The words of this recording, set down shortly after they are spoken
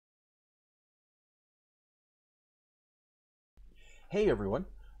Hey everyone,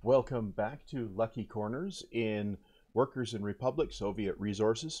 welcome back to Lucky Corners in Workers in Republic Soviet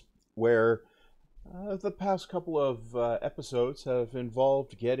Resources, where the past couple of episodes have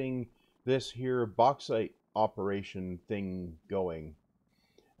involved getting this here bauxite operation thing going.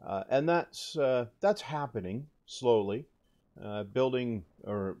 And that's happening slowly, building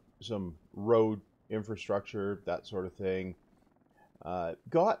or some road infrastructure, that sort of thing.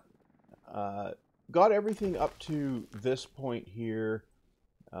 Got uh, got everything up to this point here.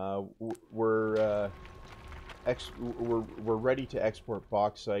 We're we're ready to export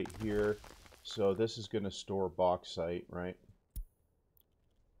bauxite here, so this is going to store bauxite, right?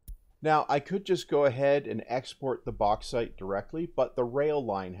 Now I could just go ahead and export the bauxite directly, but the rail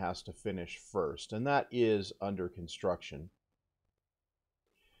line has to finish first, and that is under construction.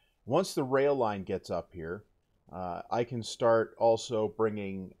 Once the rail line gets up here, I can start also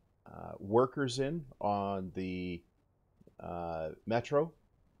bringing workers in on the metro.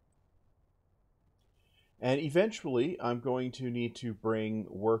 And eventually, I'm going to need to bring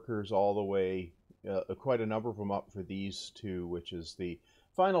workers all the way, quite a number of them up for these two, which is the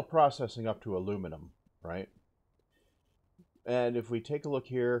final processing up to aluminum, right? And if we take a look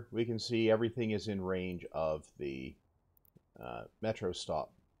here, we can see everything is in range of the metro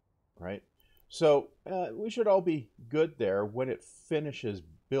stop, right? So we should all be good there when it finishes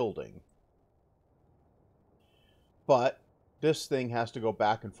building. But this thing has to go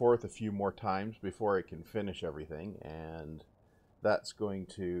back and forth a few more times before it can finish everything, and that's going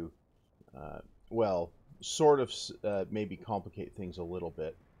to, well, sort of maybe complicate things a little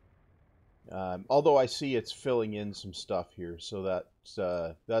bit. Although I see it's filling in some stuff here, so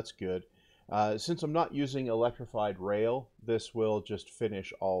that's good. Since I'm not using electrified rail, this will just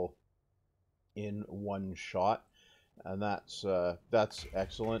finish all in one shot, and that's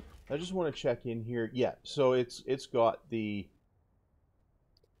excellent. I just want to check in here. Yeah, so it's got the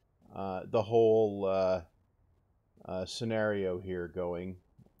whole scenario here going.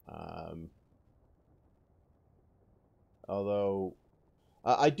 Although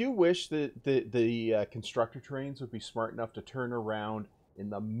I do wish that the constructor trains would be smart enough to turn around in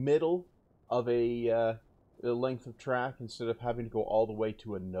the middle of a length of track instead of having to go all the way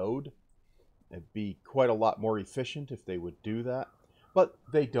to a node. It'd be quite a lot more efficient if they would do that, but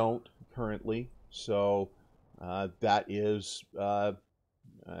they don't currently. So that is, I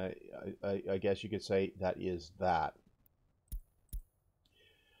guess you could say, that is that.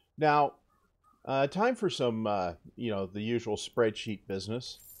 Now, time for some, the usual spreadsheet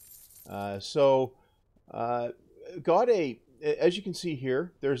business. So, got as you can see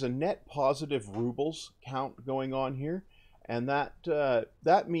here, there's a net positive rubles count going on here, and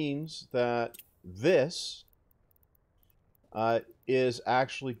that means that this is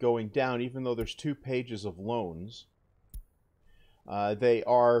actually going down, even though there's 2 pages of loans. They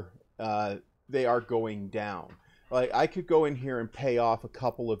are going down. Like I could go in here and pay off a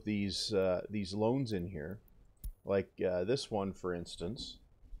couple of these loans in here, like this one, for instance.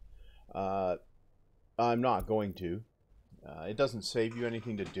 I'm not going to. It doesn't save you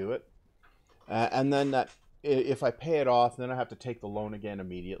anything to do it. And then if I pay it off, then I have to take the loan again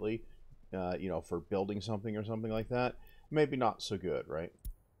immediately, for building something or something like that. Maybe not so good, right?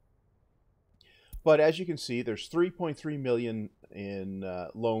 But as you can see, there's 3.3 million in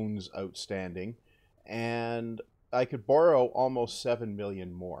loans outstanding, and I could borrow almost 7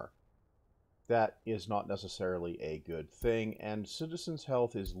 million more. That is not necessarily a good thing, and citizens'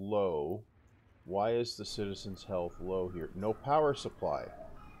 health is low. Why is the citizens' health low here? No power supply.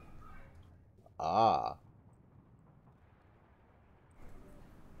 Ah.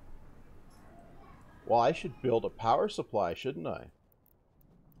 Well, I should build a power supply, shouldn't I?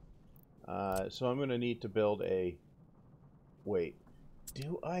 So I'm going to need to build a... Wait.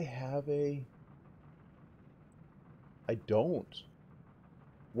 Do I have a... I don't.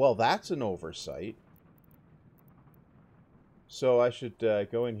 Well, that's an oversight. So I should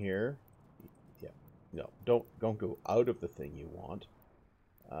go in here. Yeah. No, don't go out of the thing you want.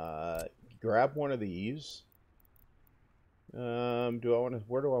 Grab one of these. Where do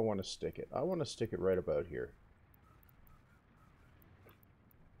I want to stick it? I want to stick it right about here.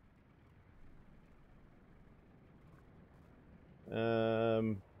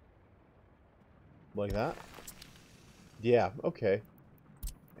 Like that? Yeah, okay.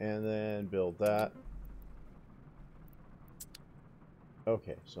 And then build that.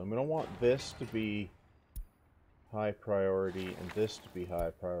 Okay, so I'm going to want this to be high priority and this to be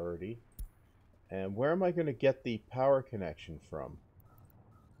high priority. And where am I going to get the power connection from?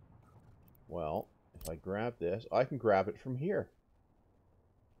 Well, if I grab this, I can grab it from here.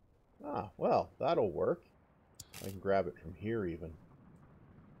 Ah, well, that'll work. I can grab it from here even.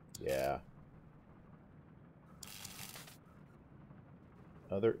 Yeah.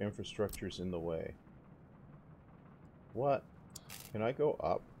 Other infrastructures in the way. What? Can I go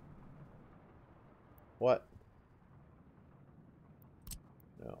up? What?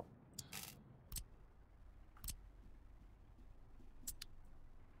 No.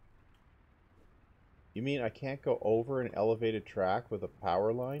 You mean I can't go over an elevated track with a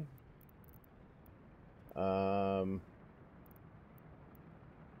power line?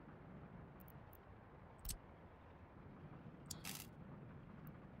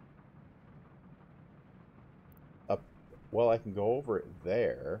 Up. Well, I can go over it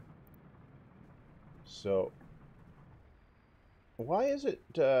there. So, why is it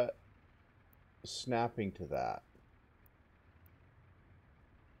snapping to that?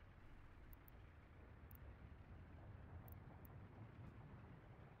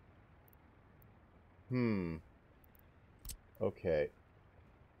 Okay.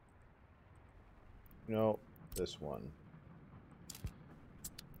 No, this one.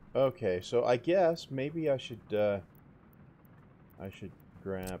 Okay, so I guess maybe I should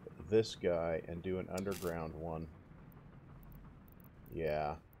grab this guy and do an underground one.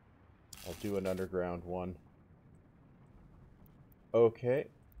 Yeah. I'll do an underground one. Okay.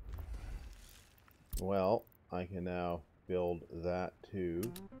 Well, I can now build that too,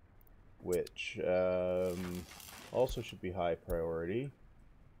 which also should be high priority.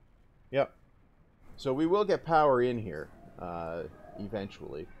 Yep. So we will get power in here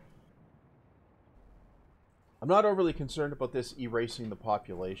eventually. I'm not overly concerned about this erasing the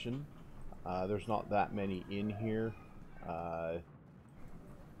population. There's not that many in here.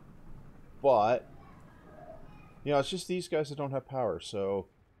 But, you know, it's just these guys that don't have power. So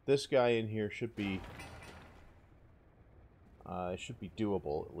this guy in here should be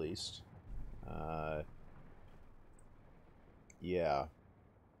doable at least. Yeah.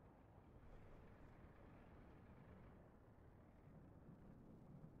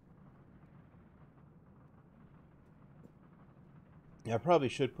 Yeah, I probably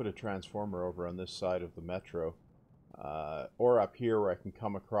should put a transformer over on this side of the metro. Or up here where I can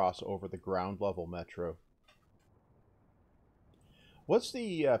come across over the ground level metro. What's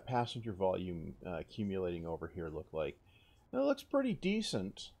the passenger volume accumulating over here look like? It looks pretty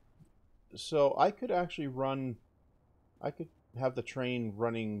decent. So I could actually run... I could have the train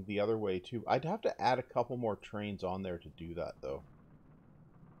running the other way too. I'd have to add a couple more trains on there to do that though.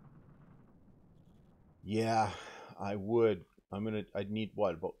 Yeah, I would. I'd need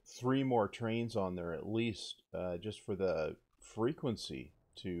what, about 3 more trains on there at least, just for the frequency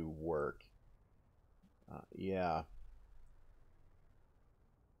to work. Yeah.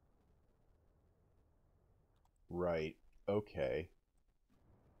 Right. Okay.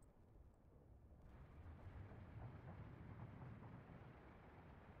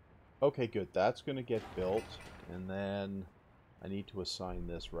 Okay, good. That's going to get built, and then I need to assign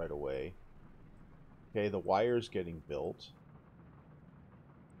this right away. Okay, the wire's getting built.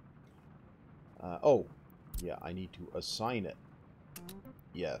 Oh, yeah, I need to assign it.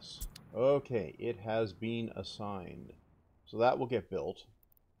 Yes. Okay, it has been assigned. So that will get built.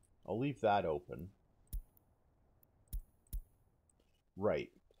 I'll leave that open.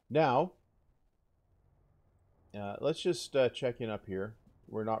 Right. Now, let's just check in up here.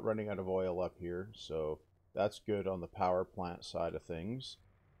 We're not running out of oil up here, so that's good on the power plant side of things.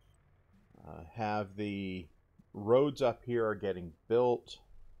 Have the roads up here are getting built.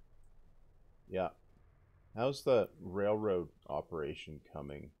 Yeah. How's the railroad operation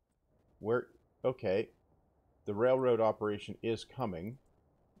coming? Where? Okay. The railroad operation is coming.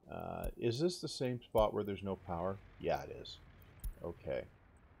 Is this the same spot where there's no power? Yeah, it is. Okay.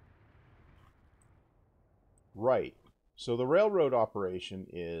 Right. So the railroad operation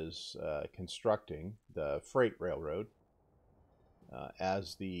is constructing the freight railroad.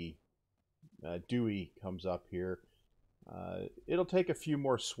 As the Dewey comes up here, it'll take a few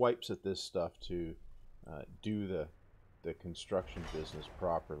more swipes at this stuff to do the construction business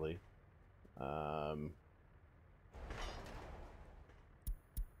properly.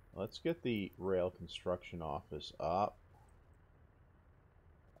 Let's get the rail construction office up.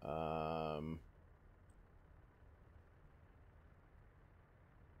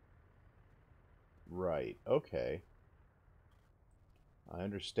 Right, okay. I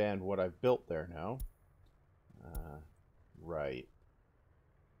understand what I've built there now. Right.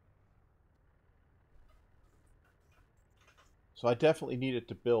 So I definitely need it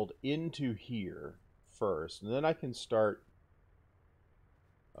to build into here first, and then I can start...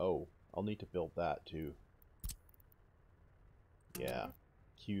 Oh, I'll need to build that too. Yeah,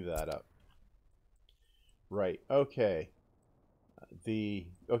 queue that up. Right. Okay.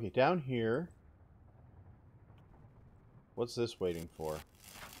 Okay, down here. What's this waiting for?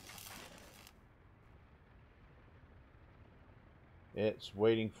 It's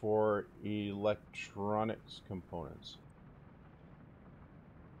waiting for electronics components.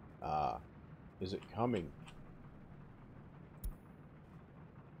 Ah, is it coming?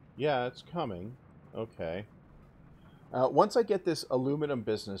 Yeah, it's coming. Okay. Once I get this aluminum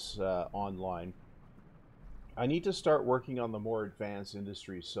business online, I need to start working on the more advanced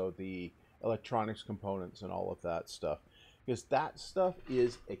industries, so the electronics components and all of that stuff, because that stuff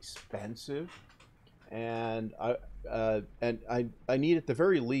is expensive, and I need at the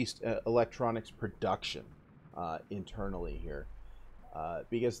very least electronics production internally here,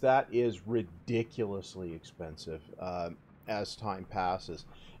 because that is ridiculously expensive as time passes.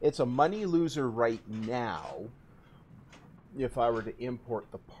 It's a money loser right now if I were to import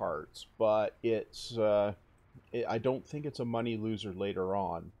the parts, but I don't think it's a money loser later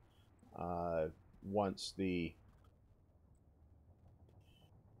on. Once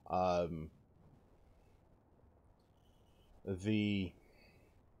um, the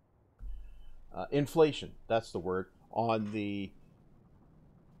inflation, that's the word, on the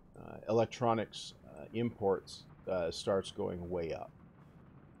electronics imports starts going way up.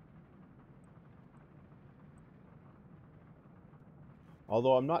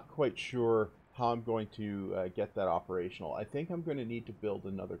 Although I'm not quite sure how I'm going to get that operational. I think I'm going to need to build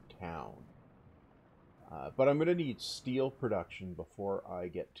another town. But I'm going to need steel production before I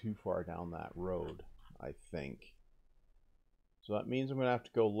get too far down that road, I think. So that means I'm going to have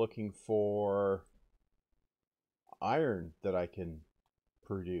to go looking for iron that I can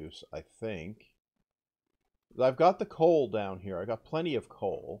produce, I think. I've got the coal down here. I got plenty of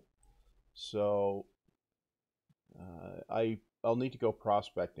coal. So I'll need to go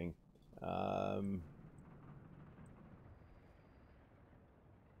prospecting.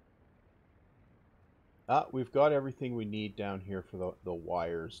 We've got everything we need down here for the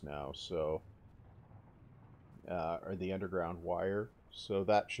wires now, so or the underground wire. So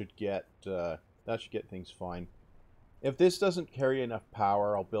that should get things fine. If this doesn't carry enough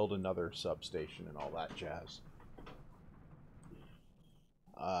power, I'll build another substation and all that jazz.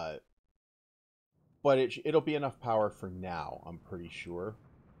 But it'll be enough power for now, I'm pretty sure.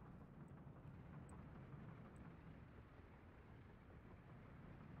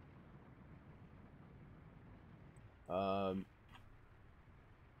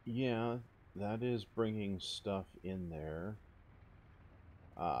 Yeah, that is bringing stuff in there.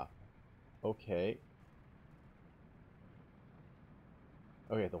 Okay.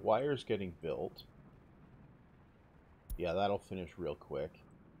 Okay, the wire's getting built. Yeah, that'll finish real quick.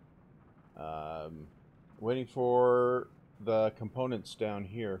 Waiting for the components down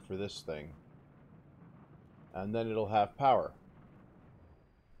here for this thing. And then it'll have power.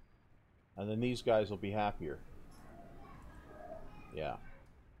 And then these guys will be happier. Yeah.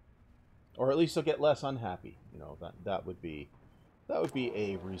 Or at least they'll get less unhappy. You know, that would be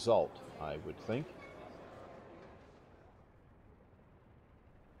a result, I would think.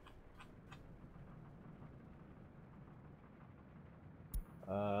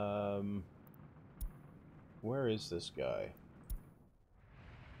 Where is this guy?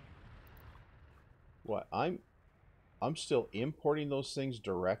 What? I'm still importing those things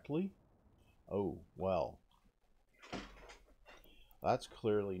directly? Oh, well. That's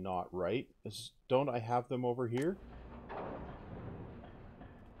clearly not right. Don't I have them over here?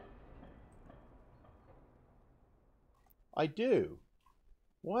 I do.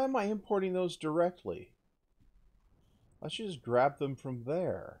 Why am I importing those directly? I should just grab them from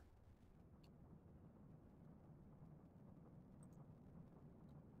there.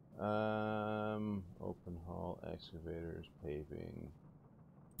 Open haul, excavators, paving.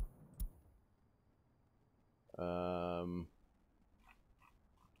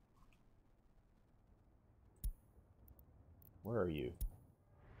 Where are you?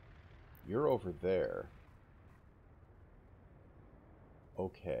 You're over there.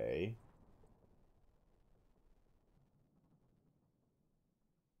 Okay.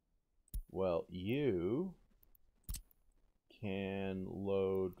 Well, you can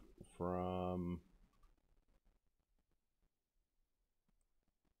load from...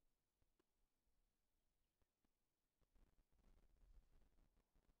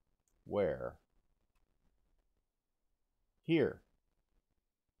 Where? Here.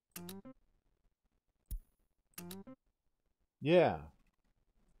 Yeah.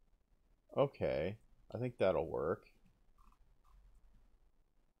 Okay. I think that'll work.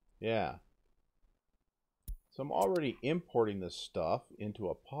 Yeah. So I'm already importing this stuff into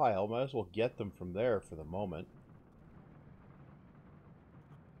a pile. Might as well get them from there for the moment.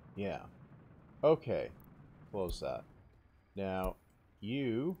 Yeah. Okay. Close that. Now,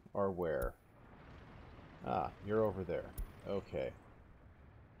 you are where? Ah, you're over there. Okay.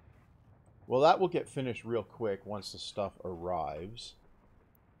 Well, that will get finished real quick once the stuff arrives.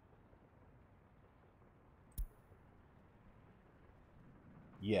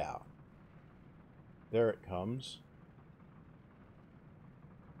 Yeah. There it comes.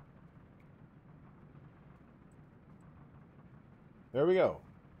 There we go.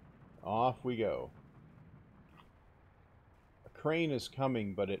 Off we go. A crane is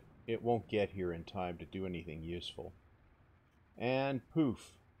coming, but it won't get here in time to do anything useful. And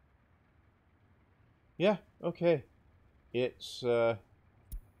poof. Yeah, okay. It's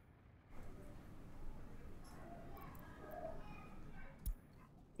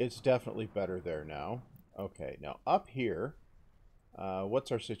definitely better there now. Okay, now up here,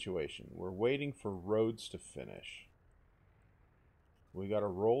 what's our situation? We're waiting for roads to finish. We got a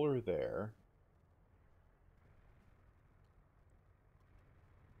roller there.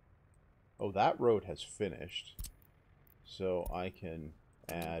 Oh, that road has finished. So I can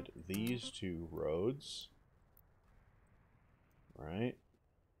add these two roads. Right?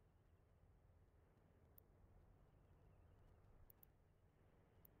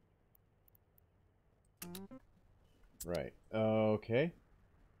 Right. Okay.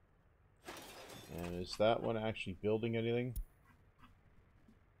 And is that one actually building anything?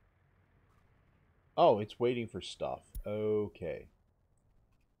 Oh, it's waiting for stuff. Okay.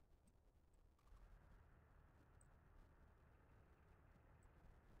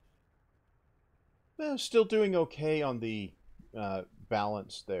 Well, still doing okay on the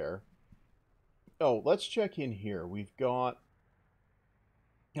balance there. Oh, let's check in here. We've got...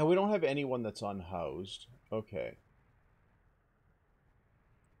 No, we don't have anyone that's unhoused. Okay.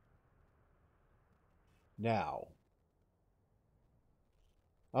 Now.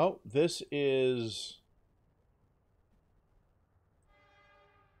 Oh, this is...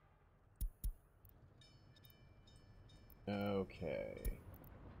 Okay.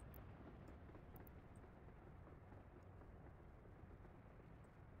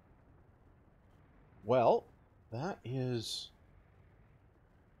 Well, that is...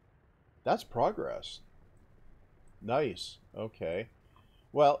 That's progress. Nice. Okay.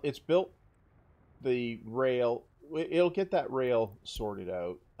 Well, it's built the rail. It'll get that rail sorted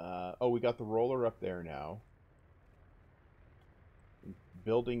out. Oh, we got the roller up there now.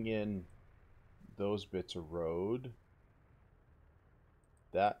 Building in those bits of road.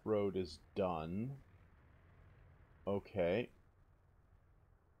 That road is done. Okay.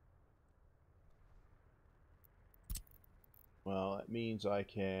 Well, that means I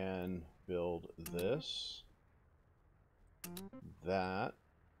can build this. That.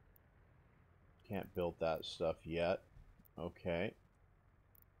 Can't build that stuff yet. Okay.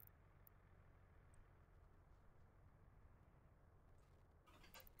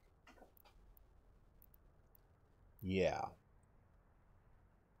 Yeah.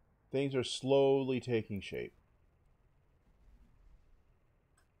 Things are slowly taking shape.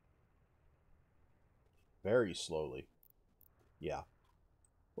 Very slowly. Yeah.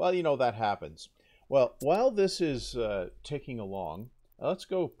 Well, you know, that happens. Well, while this is ticking along, let's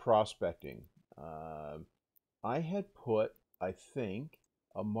go prospecting. I had put, I think,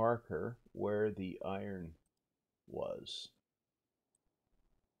 a marker where the iron was.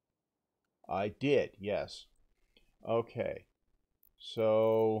 I did, yes. Okay.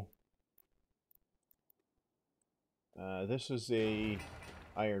 So, this is a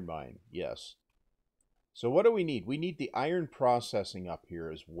iron mine, yes. So what do we need? We need the iron processing up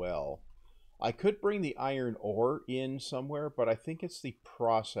here as well. I could bring the iron ore in somewhere, but I think it's the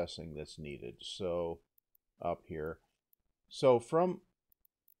processing that's needed. So up here. So from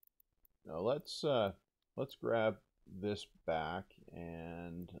now let's grab this back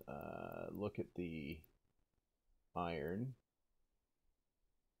and look at the iron.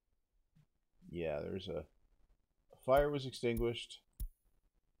 Yeah, there's a fire was extinguished.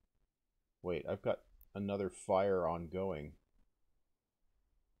 Wait, I've got another fire ongoing.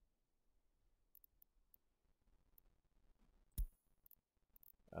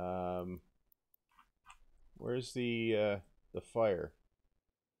 Where's the fire?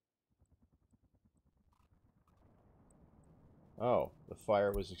 Oh, the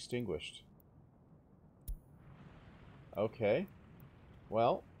fire was extinguished. Okay.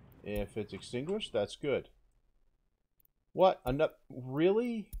 Well, if it's extinguished, that's good. What? Enough?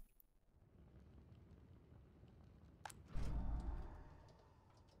 Really?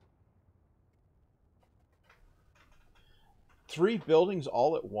 3 buildings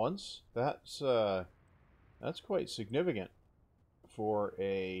all at once. That's quite significant for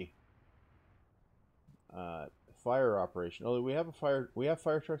a fire operation. Although we have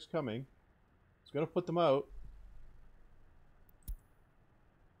fire trucks coming. It's going to put them out.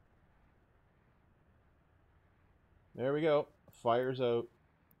 There we go. Fire's out.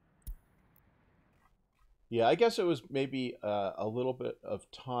 Yeah, I guess it was maybe a little bit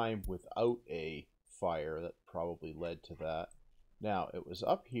of time without a fire that probably led to that. Now, it was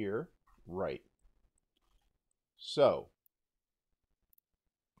up here, right. So,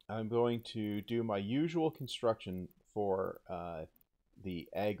 I'm going to do my usual construction for the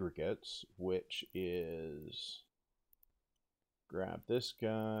aggregates, which is grab this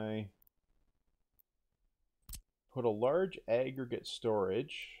guy, put a large aggregate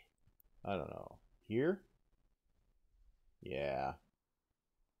storage, I don't know, here? Yeah.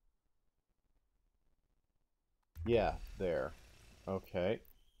 Yeah, there. Okay.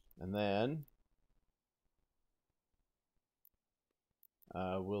 And then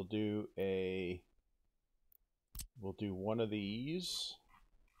we'll do one of these.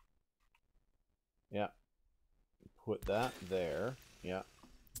 Yeah. Put that there. Yeah.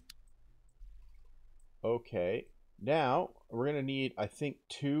 Okay. Now we're gonna need, I think,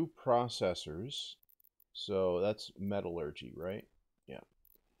 2 processors. So that's metallurgy, right? Yeah.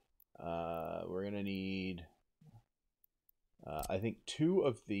 We're gonna need I think 2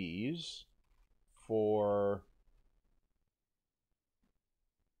 of these for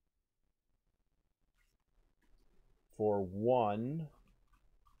one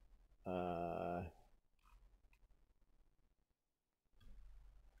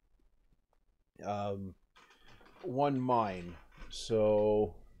one mine.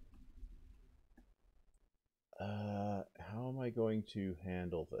 So how am I going to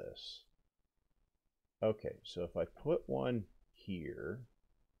handle this? Okay, so if I put one here,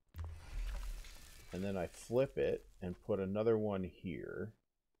 and then I flip it and put another one here,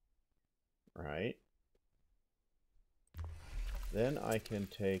 right? Then I can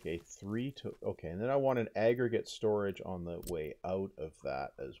take a 3 to... Okay, and then I want an aggregate storage on the way out of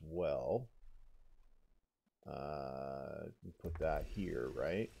that as well. Put that here,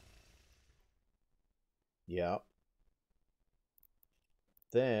 right? Yeah.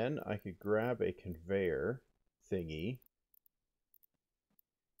 Then I could grab a conveyor thingy.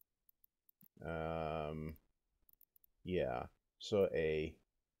 Yeah. So a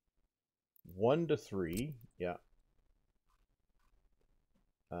 1 to 3, yeah.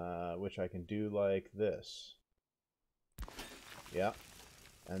 Which I can do like this. Yeah.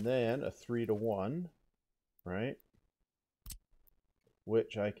 And then a 3 to 1, right?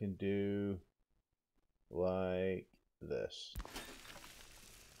 Which I can do like this.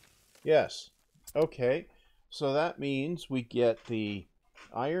 Yes. Okay. So that means we get the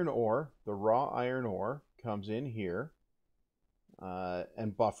iron ore, the raw iron ore comes in here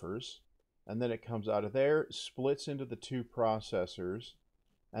and buffers. And then it comes out of there, splits into the 2 processors,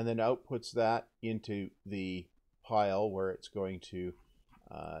 and then outputs that into the pile where it's going to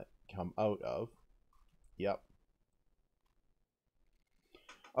come out of. Yep.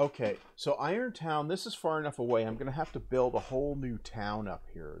 Okay, so Irontown, this is far enough away. I'm going to have to build a whole new town up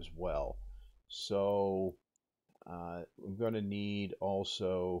here as well. So I'm going to need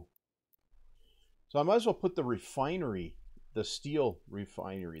also... So I might as well put the refinery, the steel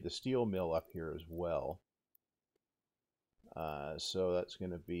refinery, the steel mill up here as well. So that's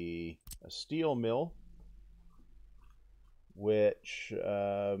going to be a steel mill, which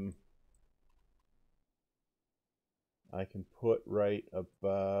I can put right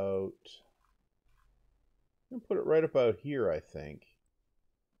about... I'm going to put it right about here, I think.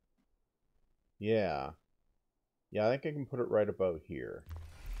 Yeah. Yeah, I think I can put it right about here.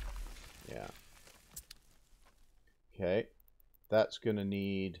 Yeah. Okay. That's going to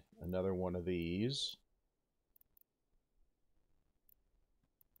need another one of these.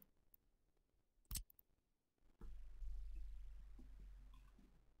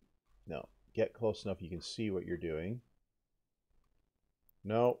 No. Get close enough you can see what you're doing.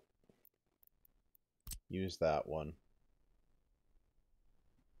 No. Use that one.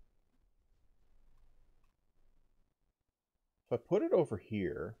 If I put it over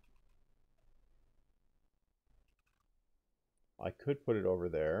here, I could put it over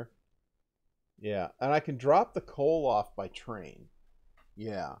there. Yeah, and I can drop the coal off by train.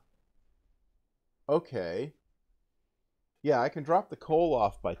 Yeah. Okay. Yeah, I can drop the coal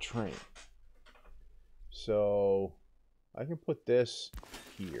off by train. So I can put this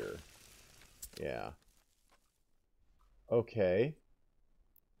here. Yeah. Okay.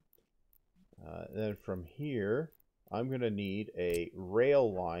 Then from here, I'm going to need a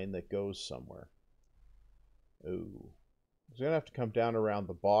rail line that goes somewhere. Ooh. It's going to have to come down around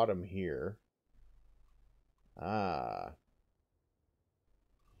the bottom here. Ah.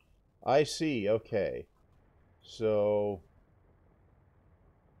 I see. Okay. So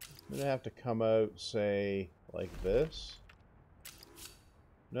I'm going to have to come out, say, like this.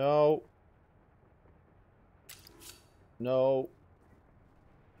 No. No.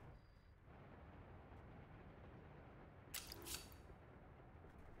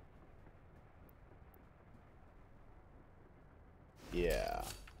 Yeah.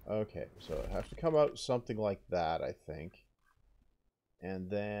 Okay, so I have to come out something like that, I think. And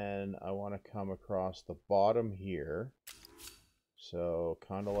then I want to come across the bottom here. So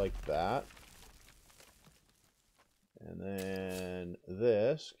kind of like that. And then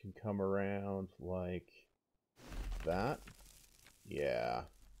this can come around like that. Yeah.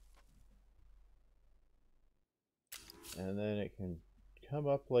 And then it can come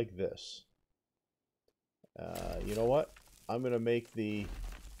up like this. You know what? I'm going to make the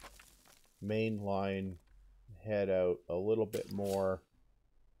main line head out a little bit more.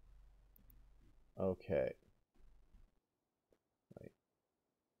 Okay. Right.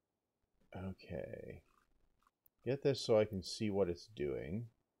 Okay. Get this so I can see what it's doing.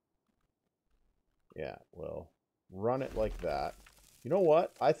 Yeah, well, run it like that. You know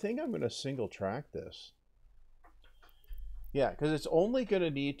what? I think I'm going to single track this. Yeah, because it's only going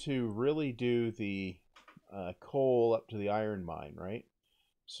to need to really do the coal up to the iron mine, right?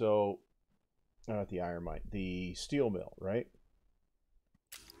 So, not the iron mine, the steel mill, right?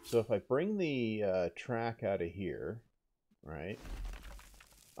 So if I bring the track out of here, right,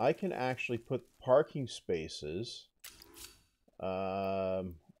 I can actually put parking spaces,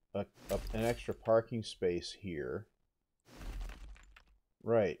 an extra parking space here.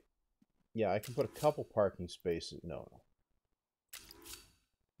 Right. Yeah, I can put a couple parking spaces. No.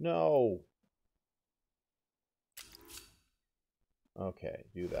 No. Okay,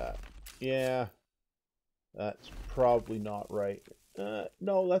 do that. Yeah, that's probably not right.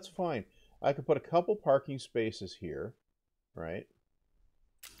 No, that's fine. I could put a couple parking spaces here, right?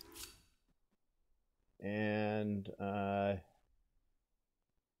 And,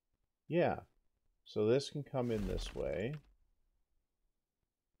 yeah. So this can come in this way.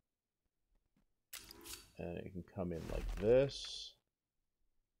 And it can come in like this.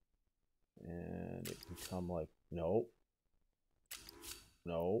 And it can come like, no.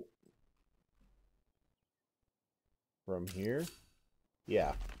 No. From here.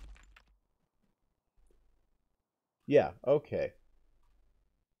 Yeah. Yeah, okay.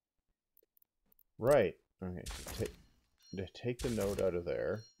 Right. Okay, so take the node out of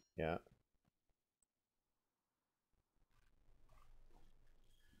there. Yeah.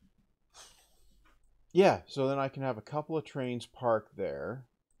 Yeah, so then I can have a couple of trains parked there.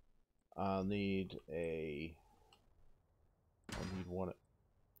 I'll need one.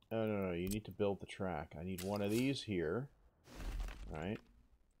 Oh, no, you need to build the track. I need one of these here. Right.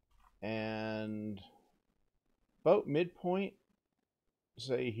 And about midpoint,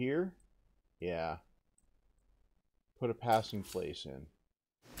 say here. Yeah. Put a passing place in.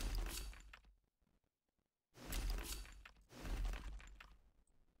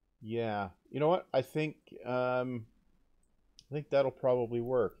 Yeah. You know what? I think that'll probably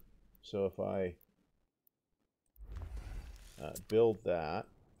work. So if I build that,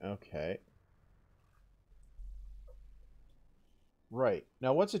 okay. Right.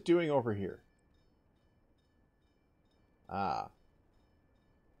 Now what's it doing over here? Ah.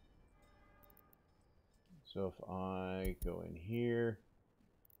 So if I go in here,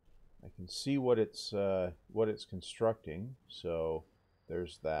 I can see what it's constructing. So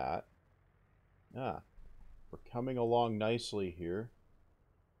there's that. Ah, we're coming along nicely here.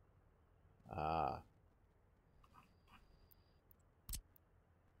 Ah.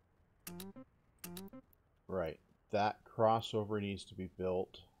 Right. That crossover needs to be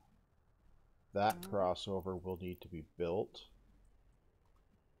built. That crossover will need to be built.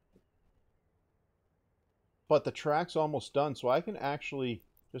 But the track's almost done, so I can actually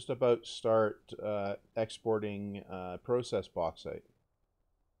just about start exporting process bauxite.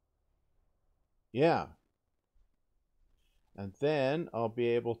 Yeah. And then I'll be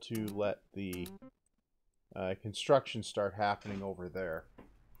able to let the construction start happening over there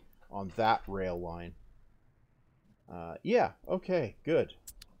on that rail line. Yeah, okay, good.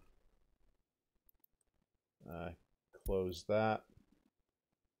 Close that.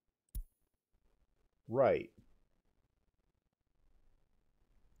 Right.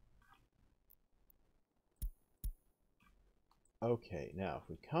 Okay, now if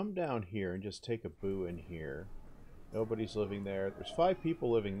we come down here and just take a boo in here, Nobody's living there. There's 5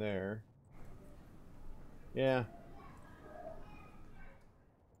 people living there. Yeah.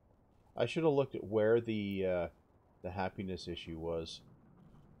 I should have looked at where the happiness issue was.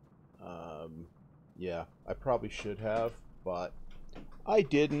 Yeah, I probably should have, but I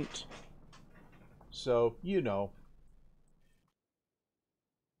didn't. So, you know.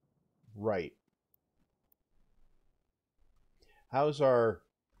 Right. How's our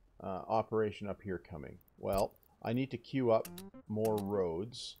operation up here coming? Well, I need to queue up more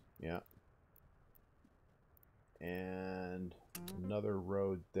roads. Yeah. And another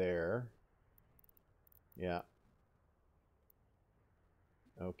road there. Yeah.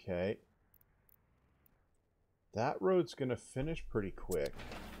 Okay. That road's going to finish pretty quick.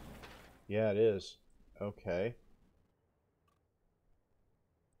 Yeah, it is. Okay.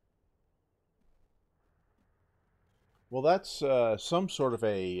 Well, that's some sort of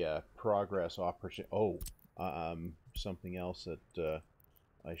a progress operation. Oh, something else that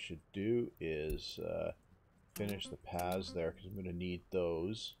I should do is finish the paths there because I'm going to need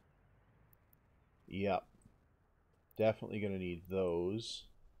those. Yep. Definitely going to need those.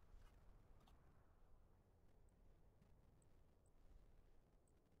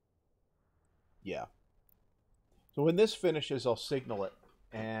 Yeah. So when this finishes, I'll signal it.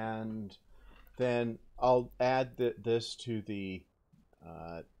 And then I'll add this to the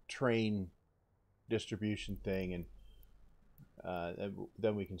train distribution thing. And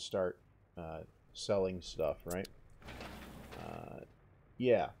then we can start selling stuff, right?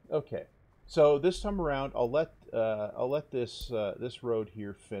 Yeah. Okay. So this time around, I'll let this road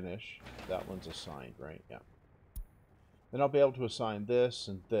here finish. That one's assigned, right? Yeah. Then I'll be able to assign this,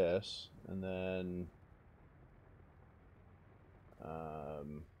 and then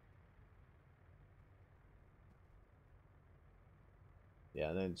yeah,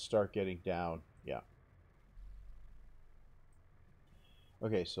 and then start getting down. Yeah.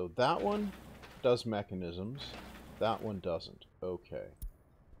 Okay, so that one does mechanisms. That one doesn't. Okay.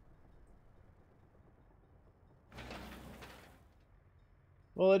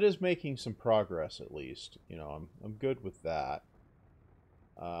 Well, it is making some progress at least. You know, I'm good with that.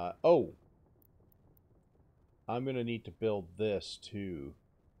 Oh, I'm gonna need to build this too.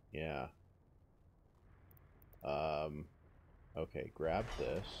 Yeah. Okay, grab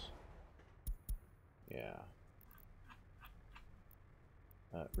this. Yeah.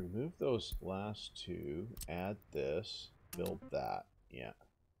 Remove those last two. Add this. Build that. Yeah.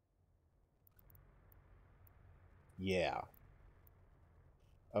 Yeah.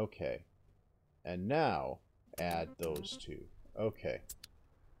 Okay. And now add those two. Okay.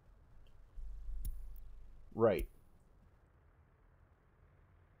 Right.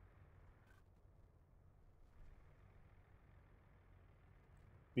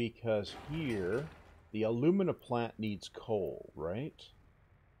 Because here, the alumina plant needs coal, right?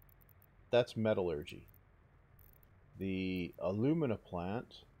 That's metallurgy. The alumina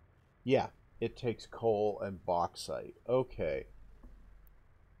plant, yeah, it takes coal and bauxite. Okay.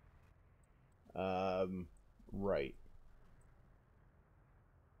 Right.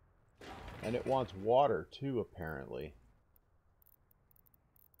 And it wants water too, apparently.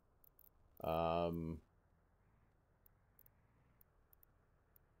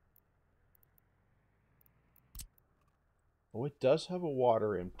 Oh, it does have a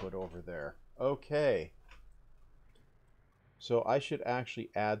water input over there. Okay. So I should actually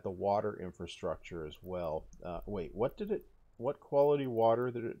add the water infrastructure as well. Wait, what quality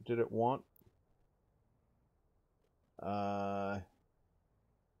water did it want?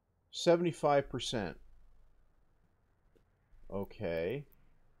 75%. Okay.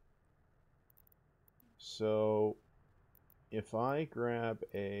 So if I grab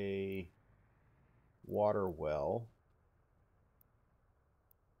a water well,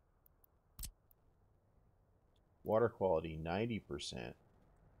 water quality 90%.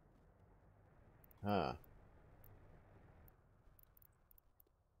 Huh.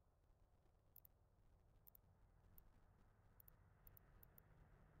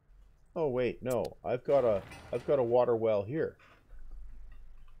 Oh wait, no. I've got a water well here.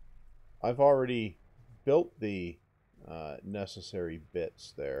 I've already built the necessary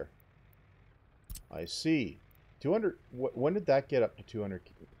bits there. I see. 200. When did that get up to 200?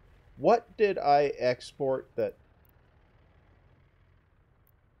 What did I export that?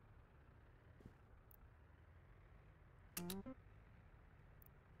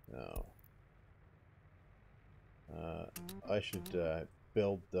 No. I should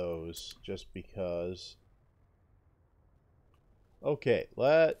build those just because. Okay,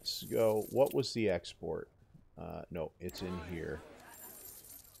 let's go. What was the export? No, it's in here.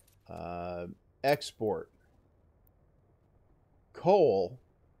 Export. coal,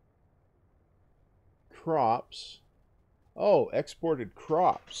 crops. Oh, exported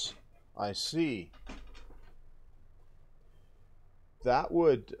crops. I see. That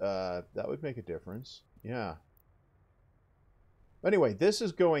would make a difference. Yeah. Anyway, this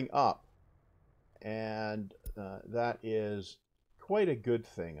is going up, and that is quite a good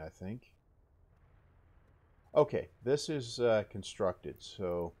thing, I think. Okay, this is constructed,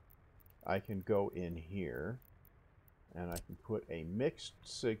 so I can go in here, and I can put a mixed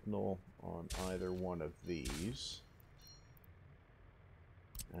signal on either one of these,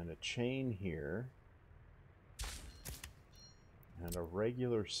 and a chain here, and a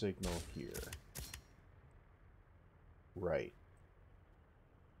regular signal here. Right.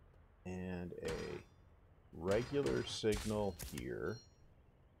 And a regular signal here,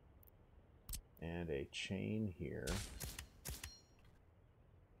 and a chain here.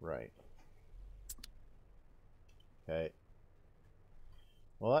 Right. Okay.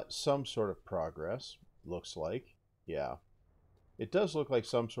 Well, that's some sort of progress, looks like. Yeah. It does look like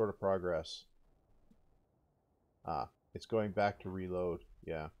some sort of progress. Ah, it's going back to reload.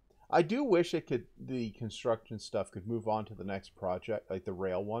 Yeah. I do wish the construction stuff could move on to the next project, like the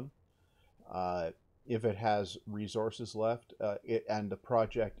rail one. If it has resources left, and the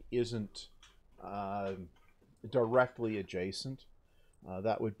project isn't directly adjacent,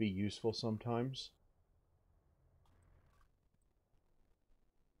 that would be useful sometimes.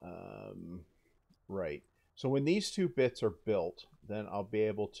 Right. So when these two bits are built, then I'll be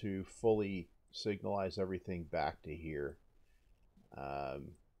able to fully signalize everything back to here.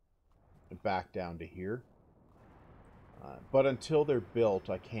 Back down to here. But until they're built,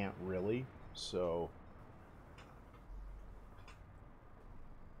 I can't really. So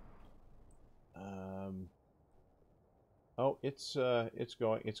oh, it's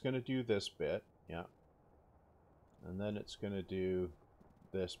going to do this bit, yeah, and then it's going to do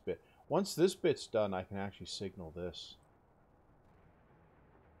this bit. Once this bit's done, I can actually signal this.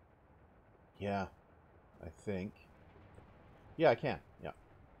 Yeah, I think. Yeah, I can. Yeah.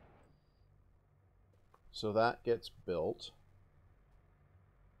 So that gets built.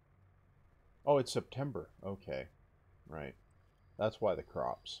 Oh, it's September. Okay, right. That's why the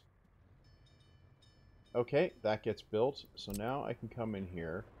crops. Okay, that gets built. So now I can come in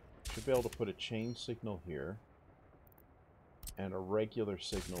here. Should be able to put a chain signal here. And a regular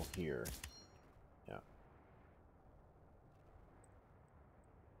signal here. Yeah.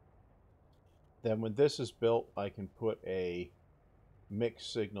 Then when this is built, I can put a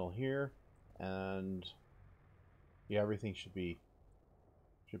mixed signal here. And yeah, everything should be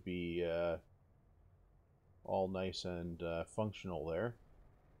all nice and functional there.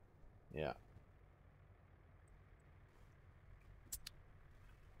 Yeah.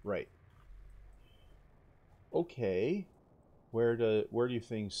 Right. Okay. Where do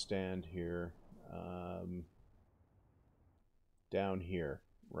things stand here? Down here.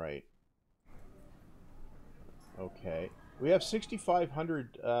 Right. Okay. We have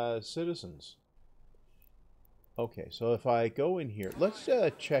 6,500 citizens. Okay, so if I go in here, let's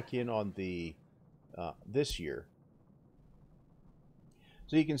check in on the this year.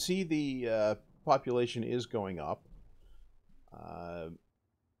 So you can see the population is going up.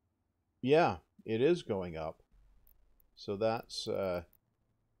 Yeah, it is going up. So that's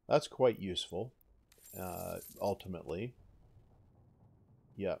quite useful, ultimately.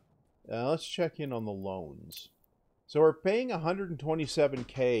 Yeah. Let's check in on the loans. So we're paying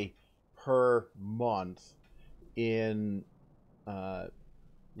 127K per month in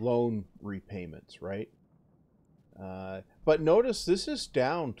loan repayments, right? But notice this is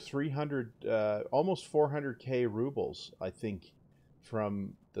down 300, almost 400K rubles, I think,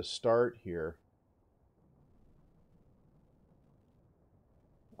 from the start here.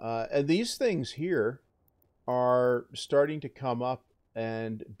 And these things here are starting to come up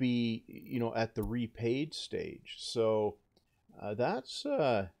and be, at the repaid stage. So that's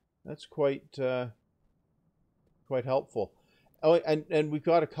quite quite helpful. Oh, and we've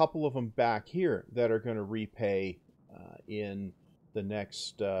got a couple of them back here that are going to repay in the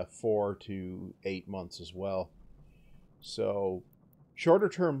next 4 to 8 months as well. So shorter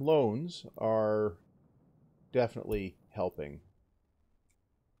term loans are definitely helping.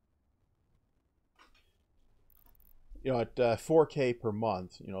 At 4K per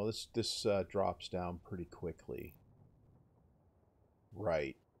month, this drops down pretty quickly.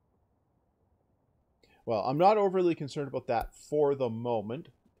 Right. Well, I'm not overly concerned about that for the moment,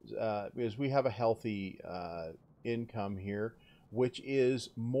 because we have a healthy income here, which is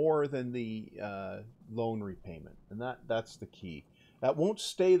more than the loan repayment, and that's the key. That won't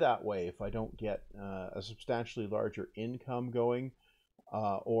stay that way if I don't get a substantially larger income going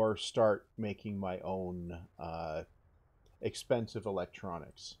or start making my own expensive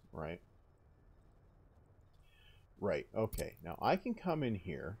electronics, right? Right, okay. Now I can come in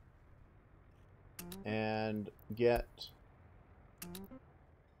here and get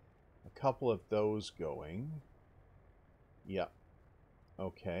a couple of those going. Yep.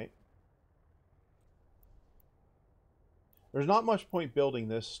 Okay. There's not much point building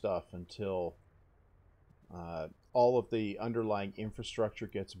this stuff until all of the underlying infrastructure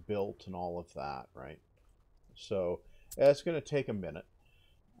gets built and all of that, right? So it's going to take a minute.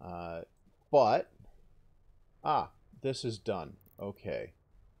 But, this is done. Okay.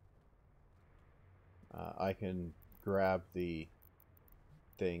 I can grab the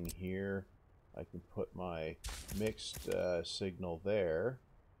thing here. I can put my mixed signal there.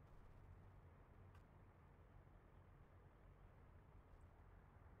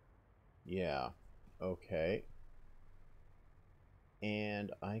 Yeah, okay.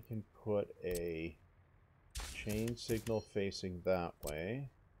 And I can put a chain signal facing that way,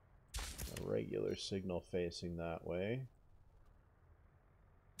 a regular signal facing that way,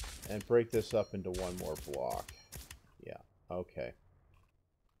 and break this up into one more block. Yeah, okay.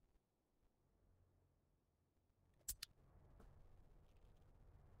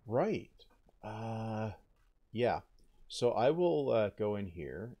 Right. Yeah. So I will go in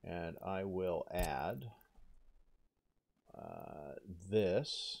here and I will add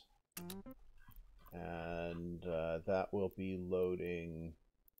this, and that will be loading.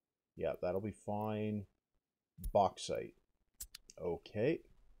 Yeah, that'll be fine. Bauxite. Okay.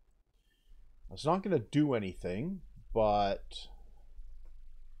 It's not going to do anything, but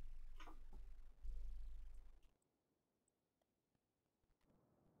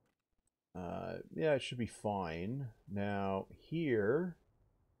yeah, it should be fine. Now here,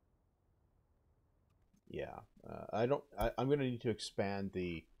 yeah, I'm going to need to expand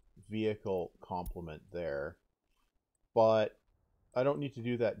the vehicle complement there, but I don't need to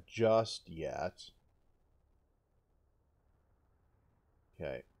do that just yet.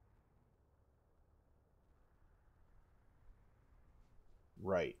 Okay.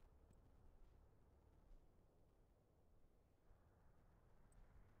 Right.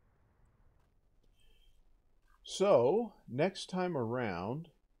 So, next time around,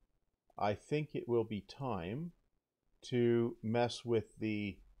 I think it will be time to mess with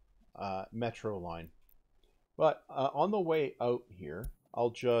the metro line. But on the way out here, I'll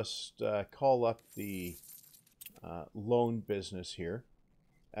just call up the loan business here.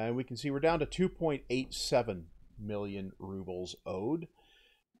 And we can see we're down to 2.87 million rubles owed.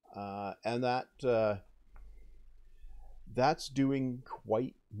 And that's doing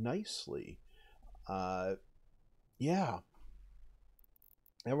quite nicely. Yeah.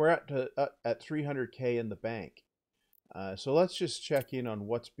 And we're at 300K in the bank. So let's just check in on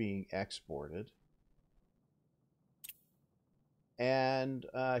what's being exported. And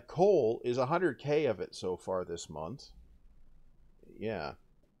coal is 100K of it so far this month. Yeah.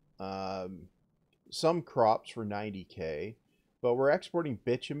 Some crops for 90K. But we're exporting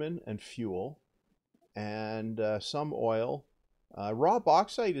bitumen and fuel. And some oil. Raw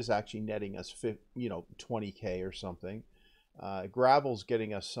bauxite is actually netting us 20K or something. Gravel's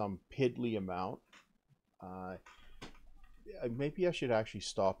getting us some piddly amount. Maybe I should actually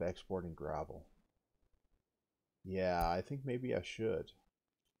stop exporting gravel. Yeah, I think maybe I should.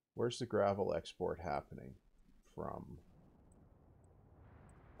 Where's the gravel export happening from?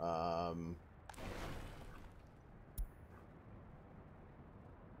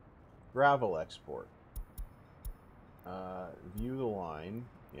 Gravel export. View the line.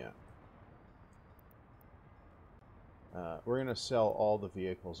 Yeah. We're going to sell all the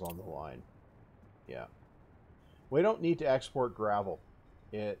vehicles on the line. Yeah. We don't need to export gravel.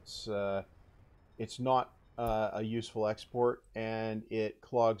 It's not a useful export, and it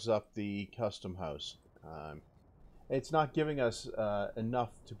clogs up the custom house. It's not giving us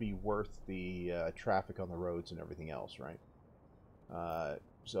enough to be worth the traffic on the roads and everything else, right?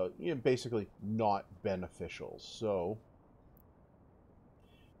 So, basically not beneficial. So,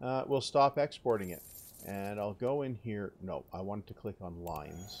 we'll stop exporting it. And I'll go in here. No, I wanted to click on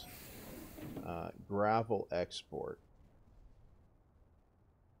lines. Gravel export.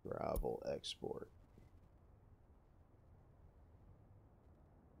 Gravel export.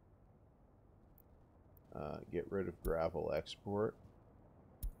 Get rid of gravel export.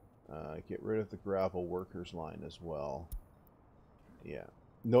 Get rid of the gravel workers line as well. Yeah.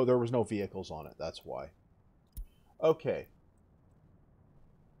 No, there was no vehicles on it. That's why. Okay.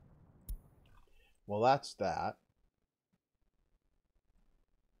 Well, that's that.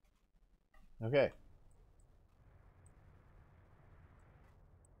 Okay.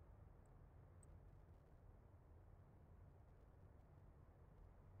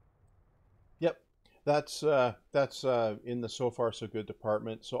 Yep. That's in the so far so good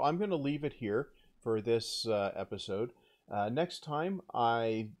department. So I'm going to leave it here for this episode. Next time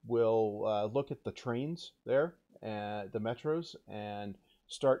I will look at the trains there, the metros, and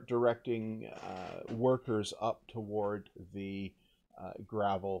start directing workers up toward the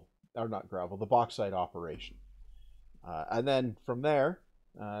gravel, or not gravel, the bauxite operation. And then from there,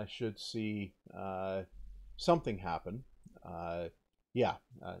 should see something happen. Uh, yeah,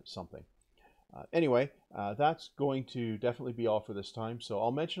 something. Anyway, that's going to definitely be all for this time. So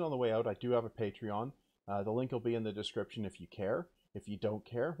I'll mention on the way out, I do have a Patreon. The link will be in the description if you care. If you don't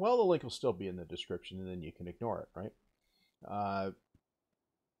care, well, the link will still be in the description, and then you can ignore it, right? Uh,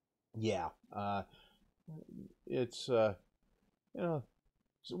 yeah, it's you know,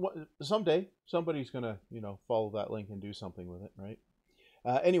 someday somebody's gonna follow that link and do something with it, right?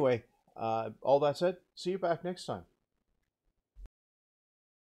 Anyway, all that said, see you back next time.